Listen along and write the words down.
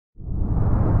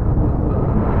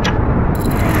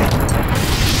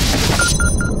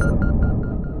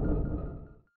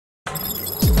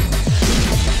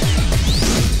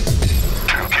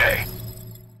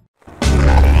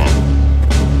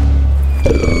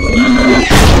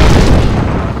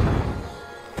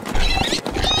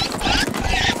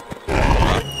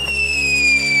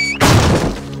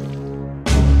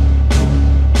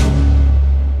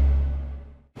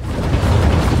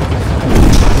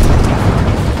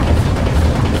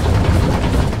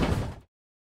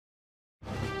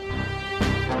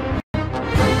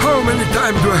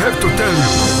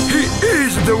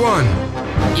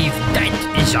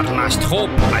hope.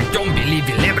 I don't believe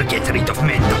we'll ever get rid of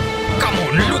Mental. Come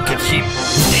on, look at him.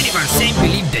 Does anyone sane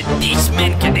believe that this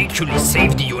man can actually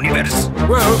save the universe?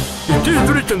 Well, it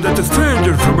is written that a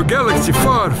stranger from a galaxy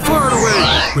far, far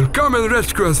away will come and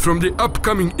rescue us from the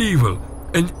upcoming evil.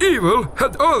 And evil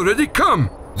had already come.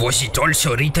 Was it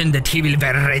also written that he will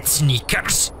wear red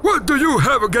sneakers? What do you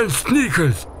have against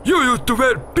sneakers? You used to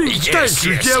wear pink tights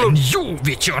with yellow... and you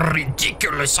with your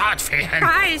ridiculous outfit.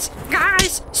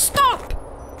 Guys, stop!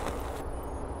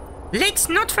 Let's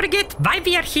not forget why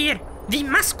we are here. We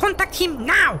must contact him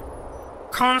now.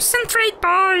 Concentrate,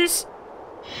 boys.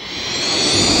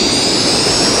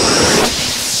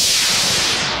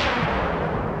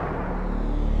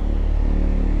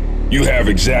 You have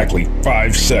exactly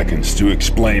 5 seconds to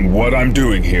explain what I'm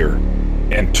doing here,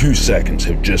 and 2 seconds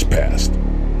have just passed.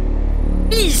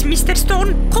 Please, Mr.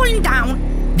 Stone, calm down.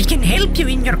 We can help you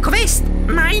in your quest.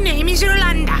 My name is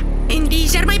Rolanda, and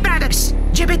these are my brothers,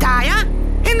 Jebediah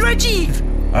and Rajiv.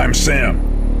 I'm Sam.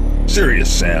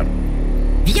 Serious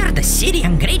Sam. We are the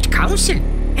Sirian Great Council,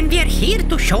 and we are here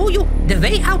to show you the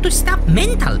way how to stop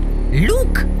Mental.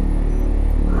 Look!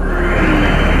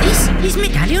 This is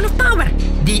Medallion of Power,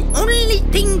 the only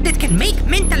thing that can make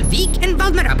Mental weak and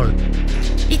vulnerable.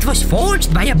 It was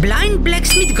forged by a blind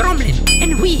blacksmith gremlin,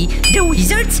 and we, the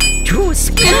wizards, chose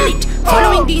it,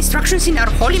 following the instructions in our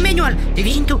holy manual,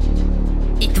 Division 2.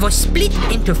 It was split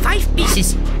into 5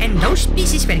 pieces, and those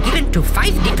pieces were given to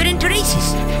 5 different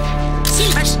races.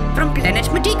 Silvers from planet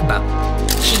Medigba,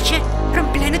 Chiche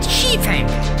from planet Shifang,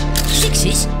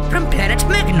 Sixes from planet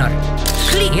Magnor,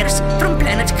 Clears from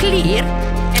planet Clear,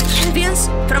 and Elvians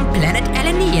from planet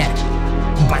Elenier.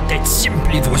 But that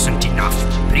simply wasn't enough.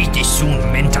 Pretty soon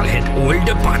Mental had all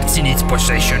the parts in its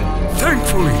possession.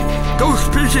 Thankfully, those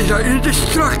pieces are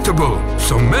indestructible,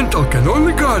 so Mental can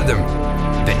only guard them.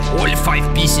 When all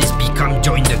 5 pieces become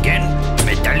joined again,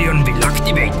 Medallion will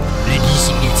activate,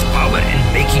 releasing its power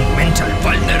and making Mental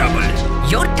vulnerable.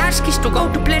 Your task is to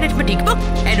go to planet Medigba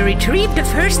and retrieve the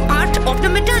first part of the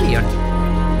medallion.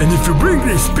 And if you bring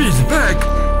this piece back,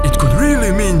 it could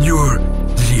really mean you're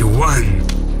the one.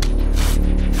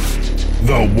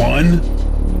 The one?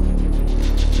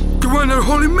 The one our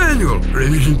holy manual,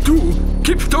 Revision 2,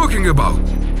 keeps talking about.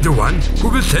 The one who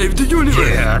will save the universe.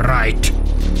 Yeah, right.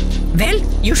 Well,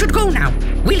 you should go now.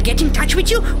 We'll get in touch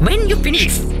with you when you finish.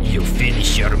 If you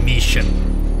finish your mission.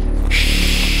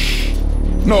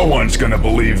 No one's gonna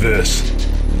believe this.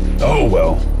 Oh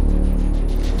well.